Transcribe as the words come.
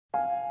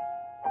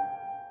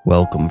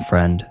Welcome,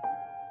 friend.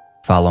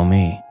 Follow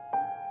me.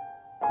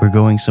 We're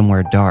going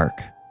somewhere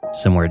dark,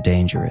 somewhere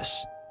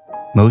dangerous.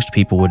 Most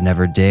people would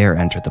never dare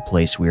enter the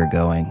place we are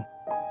going.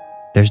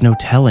 There's no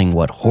telling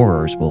what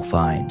horrors we'll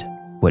find,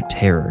 what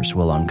terrors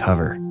we'll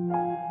uncover.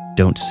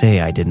 Don't say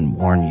I didn't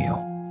warn you.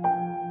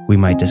 We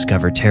might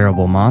discover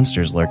terrible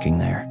monsters lurking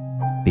there.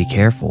 Be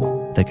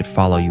careful, they could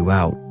follow you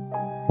out,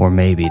 or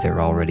maybe they're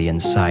already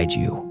inside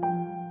you.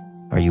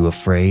 Are you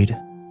afraid?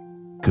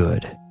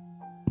 Good.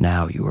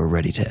 Now you are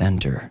ready to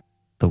enter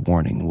the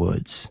Warning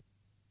Woods.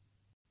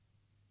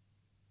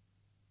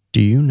 Do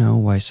you know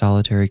why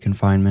solitary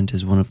confinement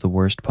is one of the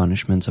worst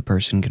punishments a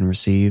person can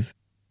receive?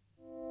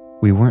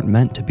 We weren't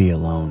meant to be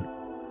alone.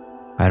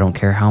 I don't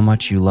care how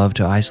much you love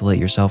to isolate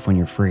yourself when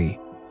you're free.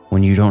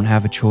 When you don't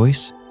have a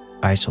choice,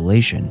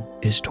 isolation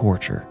is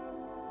torture.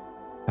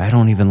 I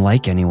don't even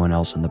like anyone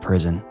else in the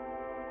prison.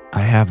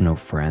 I have no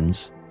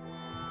friends.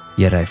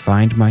 Yet I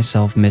find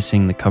myself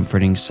missing the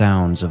comforting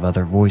sounds of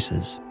other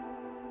voices.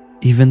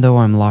 Even though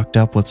I'm locked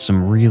up with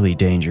some really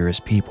dangerous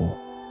people,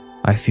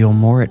 I feel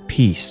more at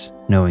peace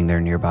knowing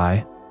they're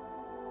nearby.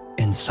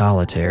 In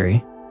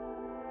solitary,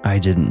 I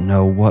didn't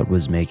know what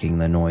was making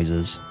the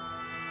noises.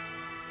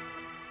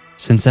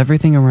 Since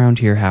everything around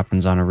here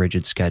happens on a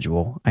rigid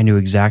schedule, I knew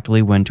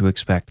exactly when to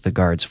expect the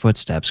guards'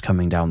 footsteps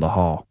coming down the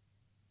hall.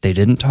 They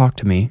didn't talk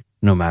to me,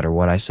 no matter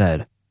what I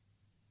said.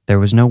 There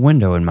was no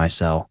window in my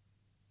cell.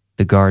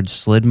 The guards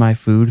slid my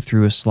food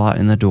through a slot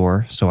in the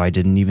door so I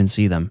didn't even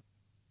see them.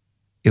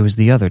 It was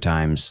the other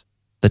times,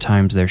 the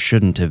times there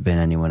shouldn't have been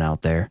anyone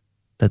out there,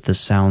 that the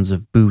sounds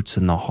of boots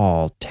in the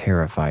hall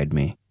terrified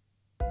me.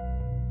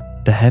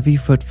 The heavy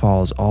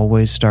footfalls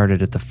always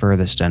started at the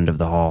furthest end of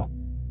the hall.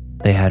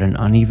 They had an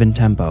uneven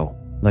tempo,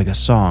 like a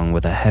song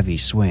with a heavy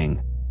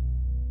swing.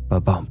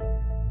 Ba-bump,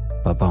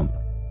 ba-bump.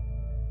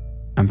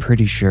 I'm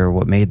pretty sure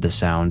what made the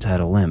sound had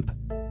a limp.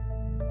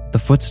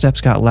 The footsteps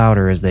got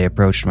louder as they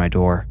approached my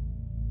door,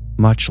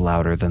 much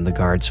louder than the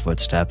guards'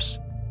 footsteps.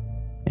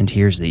 And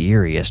here's the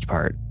eeriest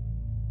part.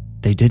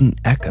 They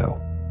didn't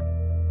echo.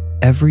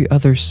 Every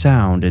other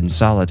sound in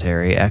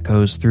solitary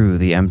echoes through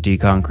the empty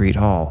concrete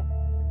hall.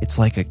 It's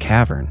like a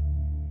cavern.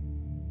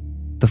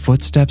 The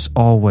footsteps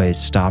always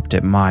stopped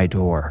at my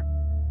door.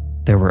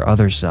 There were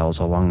other cells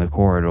along the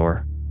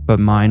corridor, but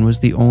mine was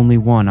the only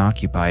one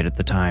occupied at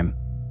the time.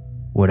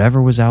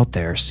 Whatever was out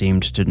there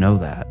seemed to know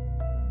that.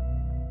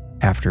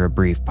 After a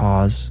brief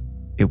pause,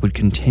 it would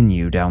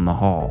continue down the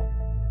hall.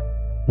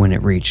 When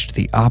it reached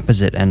the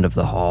opposite end of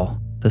the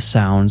hall, the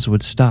sounds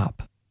would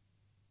stop.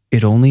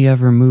 It only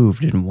ever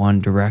moved in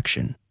one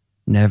direction,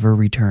 never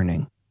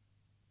returning.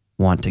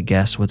 Want to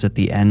guess what's at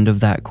the end of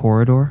that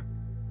corridor?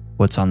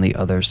 What's on the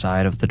other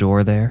side of the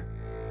door there?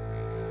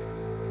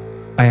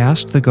 I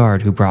asked the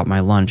guard who brought my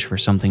lunch for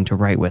something to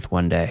write with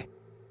one day.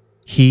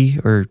 He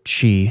or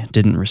she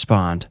didn't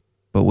respond,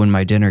 but when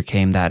my dinner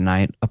came that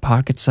night, a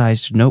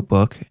pocket-sized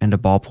notebook and a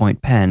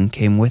ballpoint pen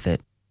came with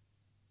it.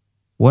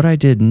 What I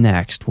did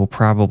next will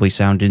probably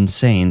sound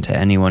insane to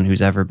anyone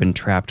who's ever been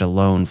trapped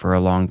alone for a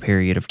long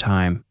period of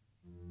time.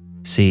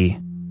 See,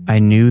 I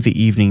knew the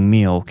evening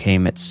meal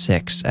came at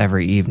 6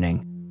 every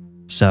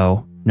evening,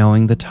 so,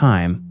 knowing the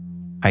time,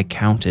 I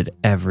counted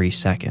every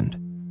second.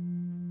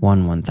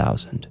 1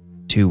 1,000,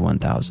 2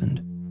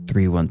 1,000,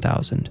 3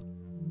 1,000,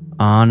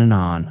 on and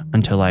on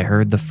until I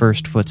heard the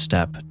first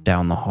footstep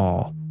down the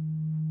hall.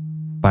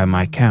 By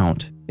my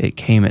count, it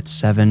came at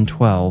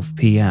 7:12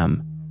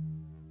 p.m.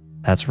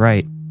 That's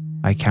right,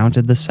 I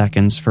counted the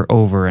seconds for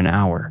over an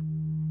hour.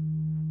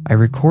 I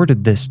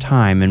recorded this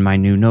time in my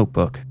new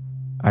notebook.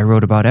 I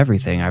wrote about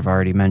everything I've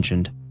already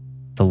mentioned.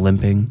 The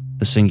limping,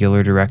 the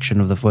singular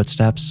direction of the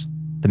footsteps,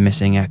 the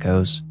missing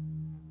echoes.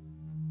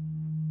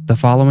 The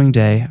following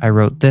day, I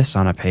wrote this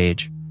on a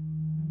page.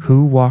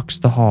 Who walks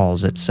the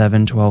halls at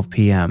 7:12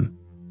 p.m.?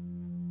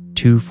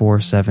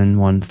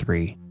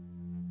 24713.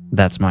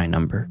 That's my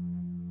number.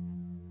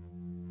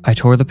 I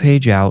tore the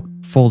page out,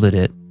 folded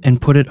it, and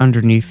put it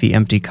underneath the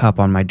empty cup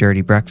on my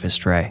dirty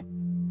breakfast tray.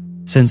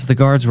 Since the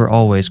guards were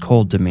always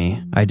cold to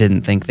me, I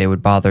didn't think they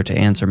would bother to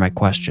answer my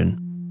question.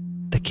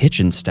 The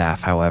kitchen staff,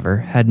 however,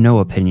 had no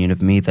opinion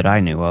of me that I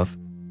knew of.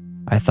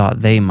 I thought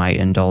they might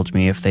indulge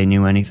me if they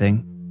knew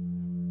anything.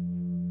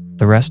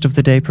 The rest of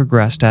the day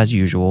progressed as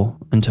usual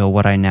until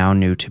what I now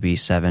knew to be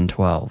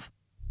 7:12.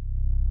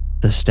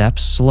 The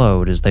steps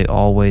slowed as they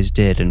always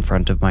did in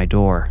front of my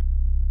door.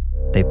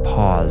 They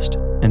paused,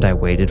 and I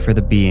waited for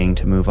the being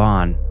to move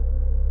on.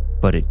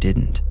 But it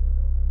didn't.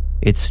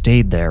 It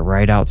stayed there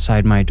right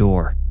outside my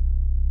door.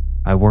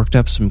 I worked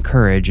up some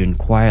courage and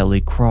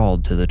quietly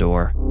crawled to the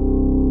door.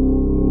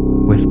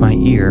 With my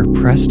ear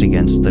pressed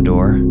against the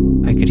door,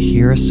 I could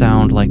hear a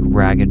sound like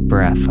ragged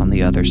breath on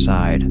the other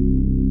side.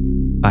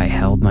 I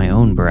held my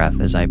own breath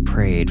as I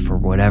prayed for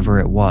whatever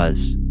it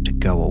was to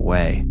go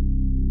away.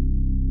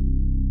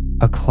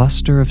 A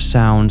cluster of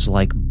sounds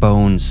like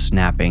bones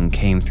snapping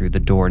came through the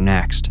door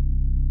next.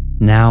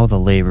 Now the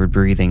labored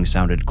breathing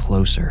sounded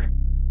closer.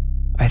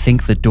 I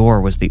think the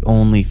door was the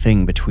only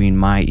thing between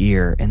my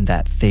ear and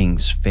that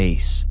thing's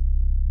face.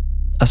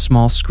 A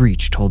small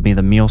screech told me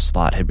the meal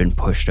slot had been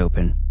pushed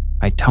open.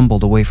 I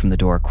tumbled away from the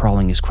door,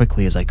 crawling as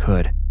quickly as I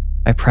could.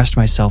 I pressed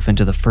myself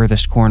into the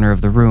furthest corner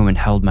of the room and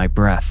held my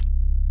breath.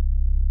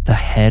 The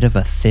head of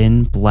a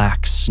thin,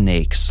 black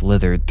snake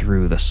slithered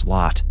through the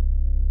slot.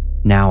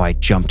 Now I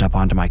jumped up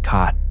onto my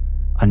cot.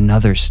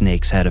 Another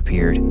snake's head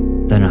appeared,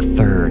 then a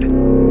third.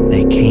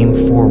 They came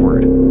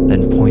forward,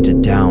 then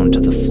pointed down to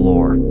the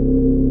floor.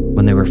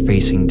 When they were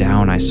facing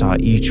down, I saw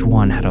each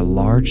one had a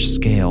large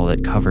scale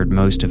that covered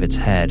most of its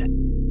head.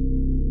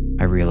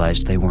 I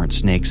realized they weren't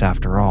snakes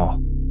after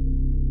all.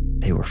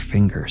 They were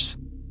fingers.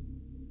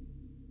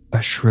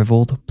 A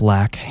shriveled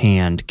black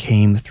hand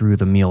came through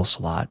the meal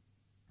slot.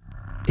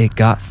 It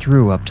got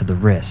through up to the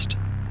wrist.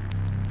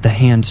 The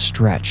hand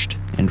stretched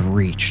and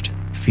reached,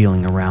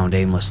 feeling around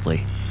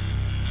aimlessly.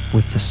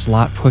 With the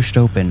slot pushed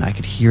open, I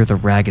could hear the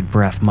ragged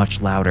breath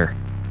much louder.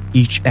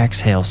 Each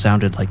exhale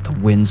sounded like the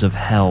winds of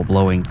hell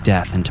blowing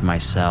death into my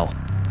cell.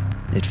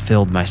 It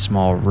filled my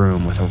small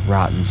room with a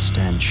rotten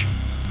stench.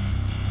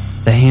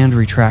 The hand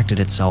retracted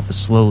itself as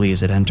slowly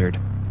as it entered.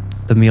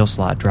 The meal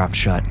slot dropped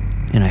shut,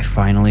 and I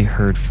finally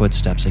heard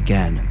footsteps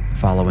again,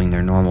 following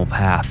their normal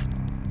path.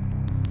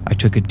 I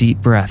took a deep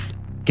breath,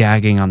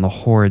 gagging on the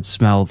horrid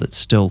smell that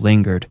still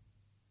lingered.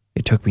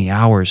 It took me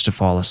hours to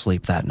fall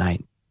asleep that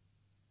night.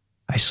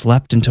 I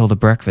slept until the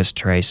breakfast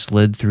tray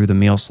slid through the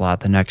meal slot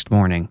the next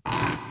morning.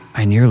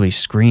 I nearly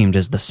screamed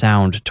as the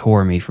sound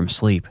tore me from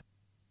sleep.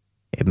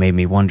 It made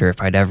me wonder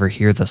if I'd ever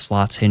hear the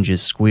slot's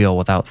hinges squeal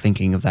without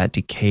thinking of that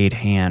decayed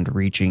hand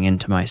reaching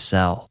into my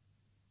cell.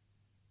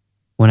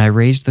 When I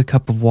raised the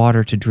cup of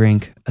water to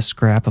drink, a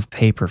scrap of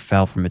paper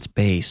fell from its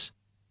base.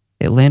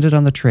 It landed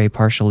on the tray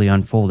partially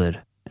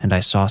unfolded, and I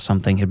saw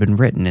something had been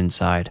written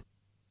inside.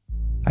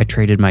 I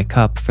traded my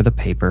cup for the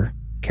paper,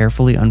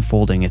 carefully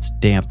unfolding its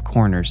damp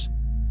corners.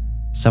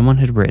 Someone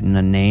had written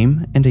a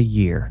name and a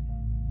year.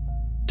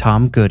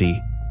 Tom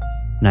Goody,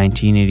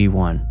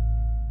 1981.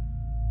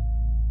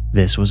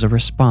 This was a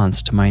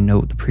response to my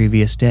note the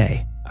previous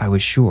day, I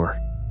was sure.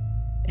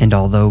 And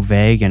although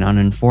vague and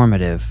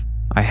uninformative,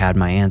 I had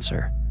my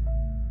answer.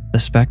 The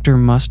specter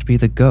must be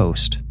the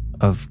ghost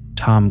of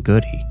Tom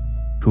Goody,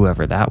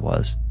 whoever that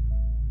was.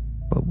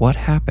 But what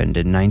happened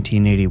in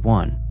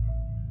 1981?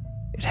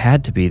 It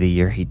had to be the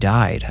year he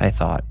died, I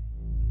thought.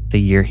 The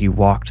year he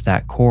walked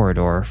that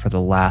corridor for the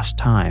last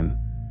time,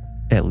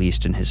 at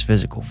least in his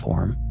physical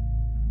form.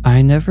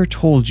 I never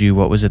told you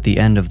what was at the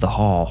end of the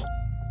hall.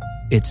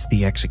 It's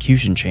the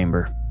execution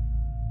chamber.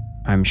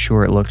 I'm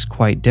sure it looks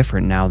quite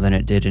different now than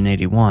it did in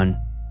 81,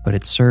 but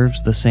it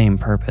serves the same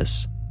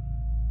purpose.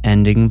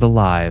 Ending the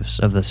lives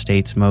of the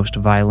state's most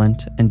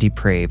violent and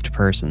depraved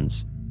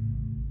persons.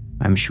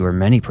 I'm sure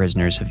many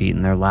prisoners have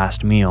eaten their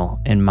last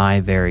meal in my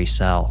very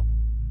cell.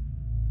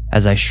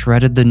 As I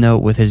shredded the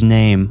note with his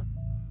name,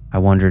 I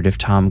wondered if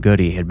Tom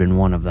Goody had been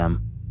one of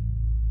them.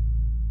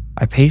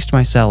 I paced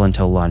my cell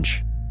until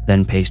lunch,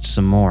 then paced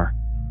some more.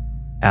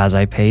 As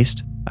I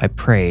paced, I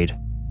prayed.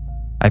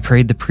 I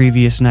prayed the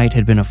previous night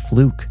had been a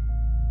fluke.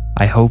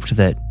 I hoped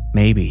that,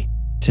 maybe,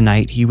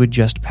 tonight he would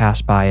just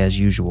pass by as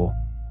usual.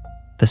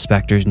 The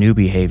specter's new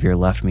behavior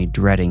left me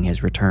dreading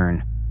his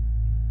return.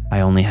 I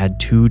only had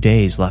 2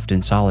 days left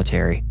in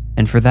solitary,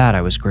 and for that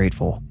I was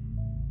grateful.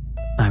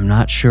 I'm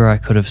not sure I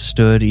could have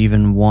stood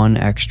even one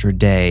extra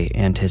day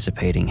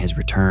anticipating his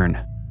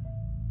return.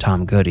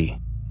 Tom Goody,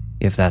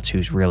 if that's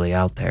who's really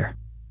out there.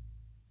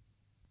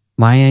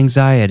 My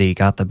anxiety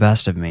got the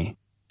best of me,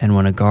 and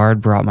when a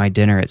guard brought my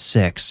dinner at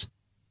 6,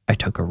 I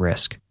took a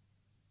risk.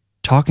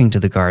 Talking to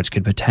the guards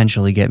could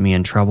potentially get me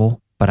in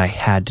trouble, but I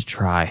had to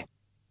try.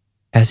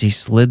 As he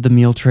slid the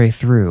meal tray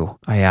through,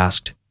 I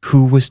asked,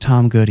 who was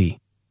Tom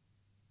Goody?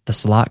 The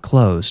slot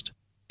closed,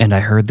 and I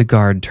heard the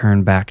guard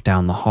turn back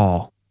down the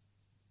hall.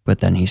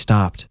 But then he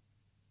stopped.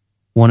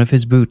 One of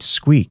his boots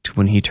squeaked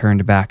when he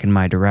turned back in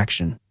my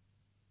direction.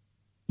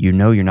 You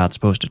know you're not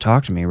supposed to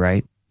talk to me,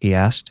 right? He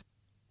asked.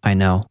 I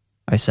know,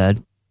 I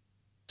said.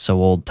 So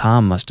old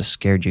Tom must have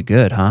scared you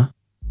good, huh?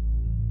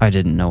 I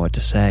didn't know what to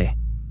say.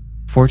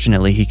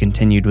 Fortunately, he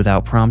continued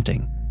without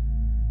prompting.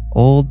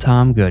 Old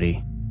Tom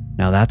Goody.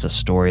 Now that's a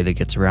story that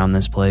gets around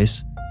this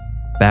place.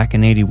 Back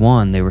in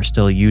 81, they were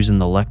still using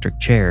the electric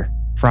chair,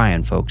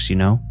 frying folks, you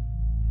know.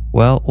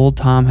 Well, old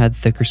Tom had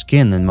thicker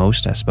skin than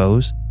most, I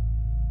suppose.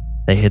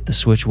 They hit the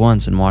switch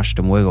once and watched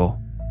him wiggle,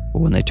 but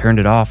when they turned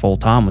it off, old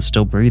Tom was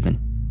still breathing.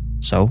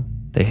 So,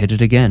 they hit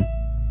it again.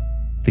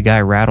 The guy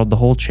rattled the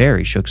whole chair,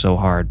 he shook so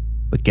hard,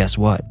 but guess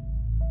what?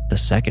 The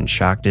second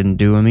shock didn't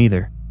do him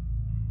either.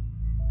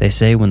 They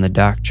say when the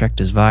doc checked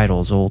his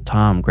vitals, old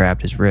Tom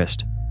grabbed his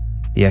wrist.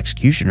 The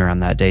executioner on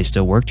that day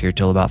still worked here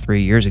till about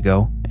 3 years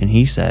ago, and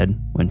he said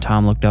when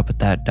Tom looked up at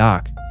that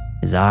doc,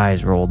 his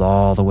eyes rolled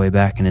all the way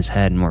back in his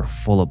head and were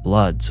full of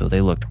blood, so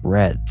they looked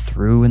red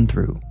through and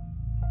through.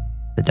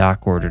 The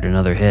doc ordered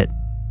another hit.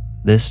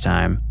 This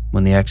time,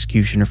 when the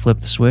executioner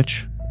flipped the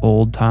switch,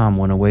 old Tom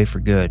went away for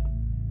good.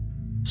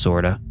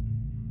 Sorta.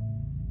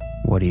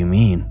 What do you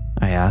mean?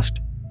 I asked.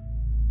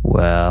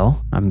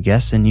 Well, I'm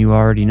guessing you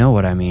already know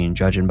what I mean,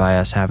 judging by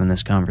us having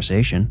this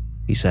conversation,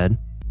 he said.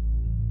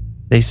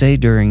 They say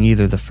during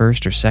either the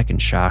first or second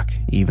shock,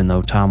 even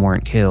though Tom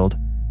weren't killed,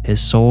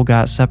 his soul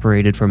got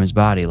separated from his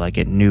body like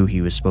it knew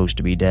he was supposed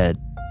to be dead.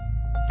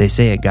 They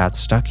say it got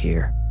stuck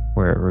here,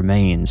 where it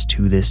remains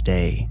to this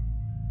day.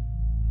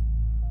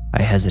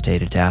 I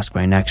hesitated to ask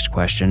my next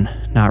question,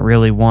 not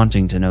really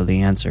wanting to know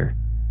the answer.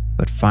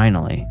 But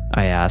finally,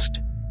 I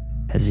asked,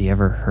 "Has he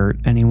ever hurt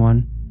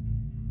anyone?"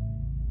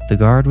 The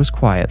guard was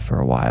quiet for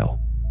a while,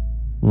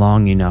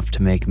 long enough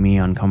to make me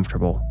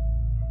uncomfortable.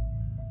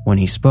 When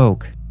he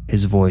spoke,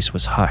 his voice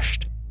was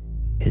hushed.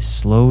 His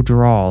slow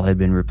drawl had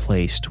been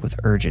replaced with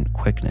urgent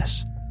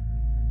quickness.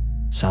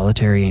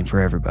 "Solitary ain't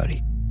for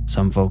everybody.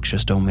 Some folks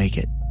just don't make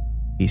it,"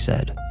 he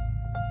said.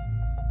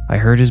 I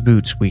heard his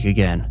boot squeak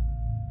again.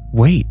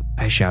 "Wait,"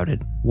 I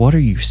shouted. "What are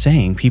you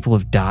saying? People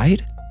have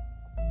died?"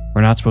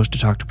 "We're not supposed to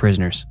talk to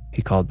prisoners,"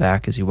 he called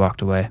back as he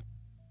walked away.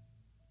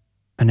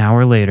 An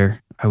hour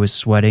later, I was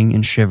sweating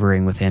and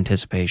shivering with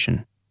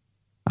anticipation.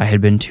 I had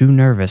been too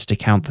nervous to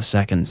count the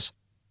seconds.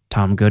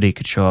 Tom Goody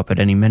could show up at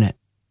any minute.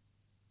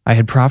 I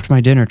had propped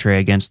my dinner tray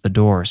against the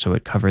door so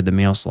it covered the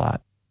meal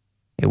slot.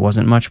 It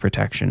wasn't much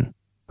protection,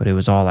 but it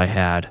was all I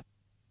had.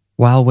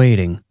 While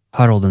waiting,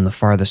 huddled in the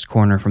farthest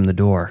corner from the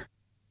door,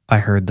 I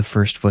heard the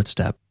first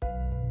footstep,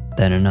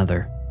 then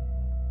another.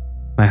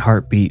 My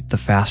heart beat the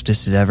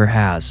fastest it ever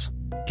has,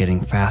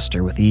 getting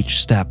faster with each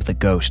step the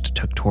ghost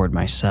took toward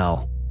my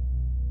cell.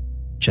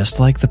 Just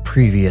like the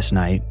previous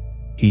night,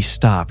 he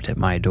stopped at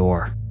my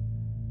door.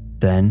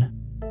 Then,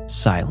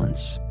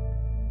 silence.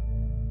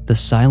 The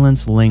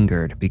silence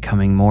lingered,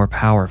 becoming more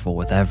powerful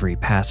with every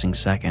passing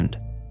second.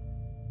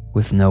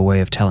 With no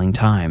way of telling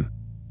time,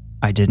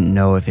 I didn't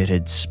know if it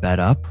had sped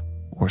up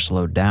or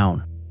slowed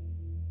down.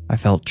 I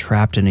felt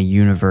trapped in a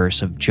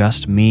universe of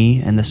just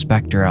me and the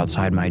specter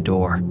outside my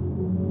door,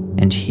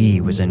 and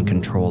he was in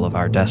control of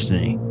our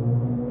destiny.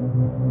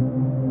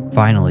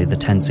 Finally, the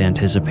tense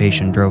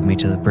anticipation drove me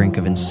to the brink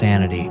of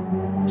insanity.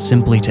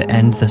 Simply to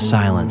end the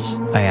silence,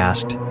 I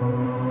asked,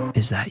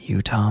 "Is that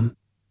you, Tom?"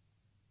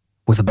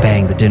 With a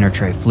bang, the dinner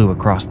tray flew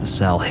across the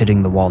cell,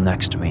 hitting the wall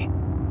next to me.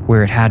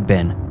 Where it had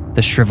been,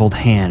 the shriveled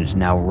hand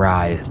now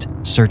writhed,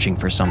 searching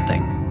for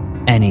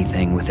something,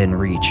 anything within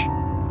reach.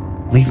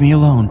 "Leave me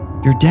alone,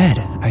 you're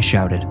dead," I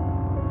shouted.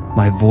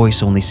 My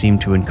voice only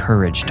seemed to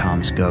encourage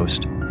Tom's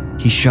ghost.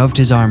 He shoved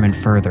his arm in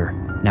further.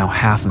 Now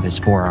half of his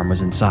forearm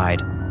was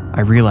inside.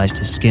 I realized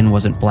his skin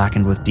wasn't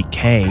blackened with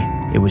decay,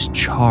 it was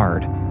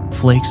charred.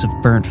 Flakes of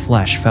burnt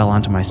flesh fell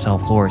onto my cell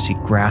floor as he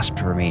grasped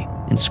for me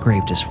and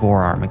scraped his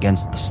forearm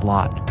against the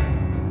slot.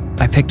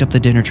 I picked up the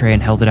dinner tray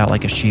and held it out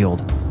like a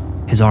shield.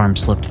 His arm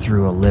slipped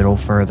through a little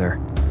further.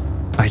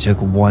 I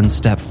took one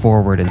step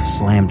forward and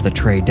slammed the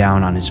tray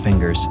down on his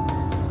fingers.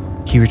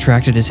 He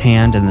retracted his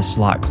hand and the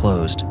slot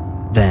closed.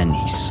 Then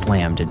he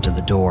slammed into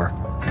the door.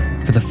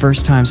 For the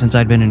first time since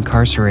I'd been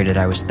incarcerated,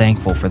 I was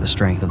thankful for the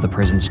strength of the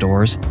prison's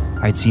doors.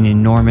 I'd seen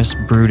enormous,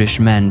 brutish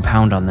men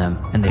pound on them,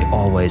 and they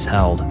always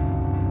held.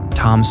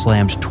 Tom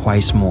slammed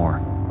twice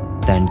more,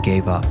 then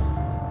gave up.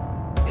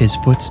 His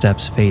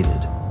footsteps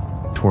faded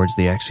towards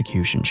the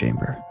execution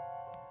chamber.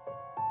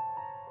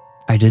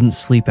 I didn't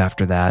sleep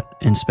after that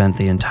and spent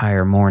the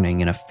entire morning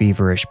in a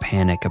feverish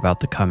panic about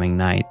the coming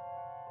night.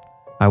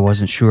 I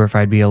wasn't sure if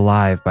I'd be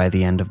alive by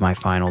the end of my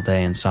final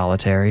day in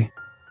solitary.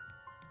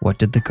 What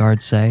did the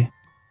guard say?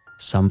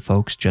 Some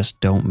folks just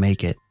don't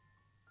make it.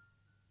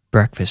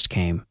 Breakfast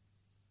came,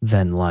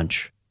 then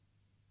lunch.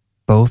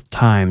 Both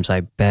times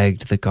I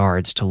begged the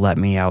guards to let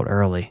me out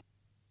early.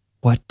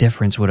 What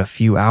difference would a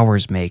few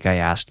hours make, I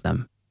asked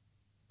them.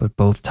 But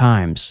both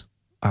times,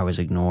 I was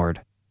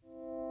ignored.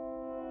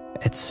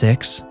 At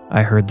 6,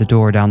 I heard the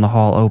door down the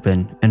hall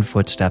open and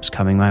footsteps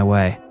coming my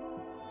way.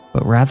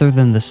 But rather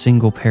than the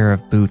single pair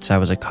of boots I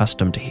was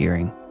accustomed to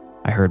hearing,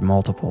 I heard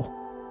multiple.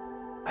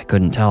 I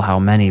couldn't tell how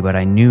many, but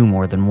I knew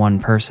more than one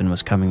person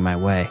was coming my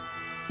way.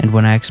 And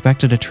when I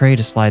expected a tray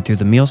to slide through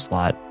the meal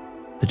slot,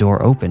 the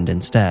door opened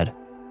instead.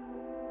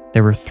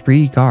 There were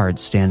 3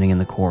 guards standing in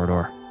the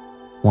corridor.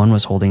 One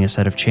was holding a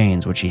set of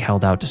chains, which he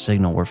held out to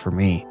signal were for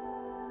me.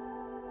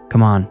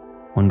 "Come on,"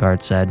 one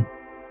guard said.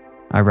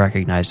 I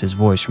recognized his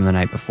voice from the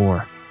night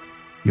before.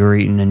 "You're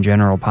eating in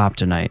General Pop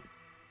tonight."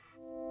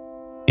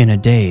 In a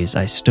daze,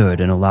 I stood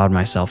and allowed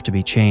myself to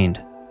be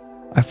chained.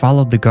 I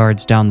followed the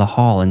guards down the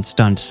hall in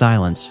stunned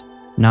silence,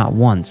 not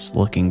once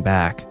looking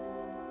back.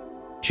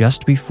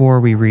 Just before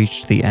we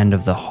reached the end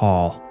of the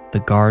hall, the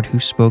guard who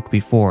spoke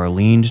before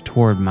leaned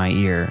toward my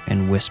ear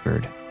and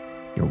whispered,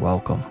 "You're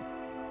welcome."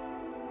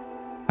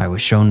 I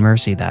was shown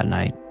mercy that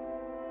night.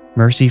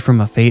 Mercy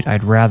from a fate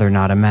I'd rather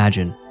not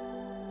imagine.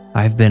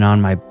 I've been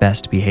on my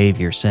best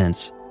behavior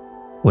since.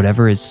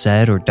 Whatever is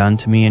said or done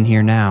to me in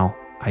here now,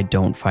 I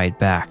don't fight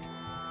back.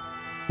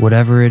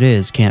 Whatever it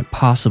is can't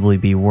possibly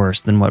be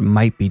worse than what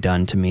might be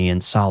done to me in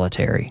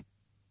solitary,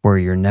 where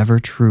you're never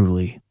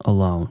truly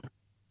alone.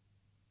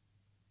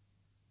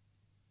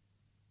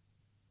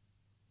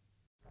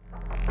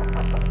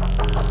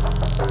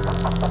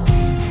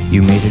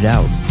 You made it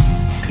out.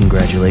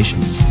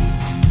 Congratulations.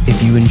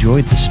 If you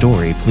enjoyed the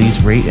story,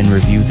 please rate and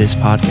review this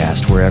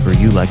podcast wherever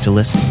you like to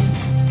listen.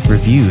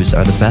 Reviews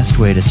are the best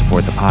way to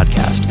support the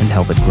podcast and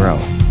help it grow.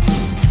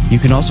 You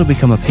can also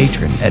become a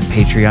patron at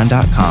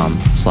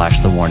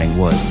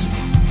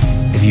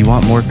patreon.com/thewarningwoods. If you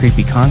want more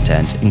creepy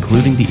content,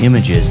 including the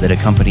images that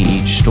accompany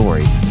each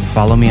story,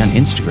 follow me on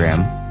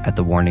Instagram at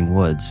The Warning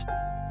Woods.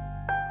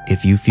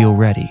 If you feel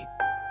ready,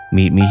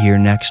 meet me here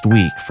next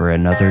week for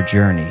another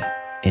journey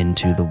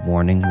into the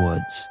Warning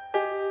Woods.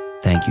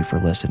 Thank you for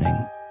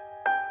listening.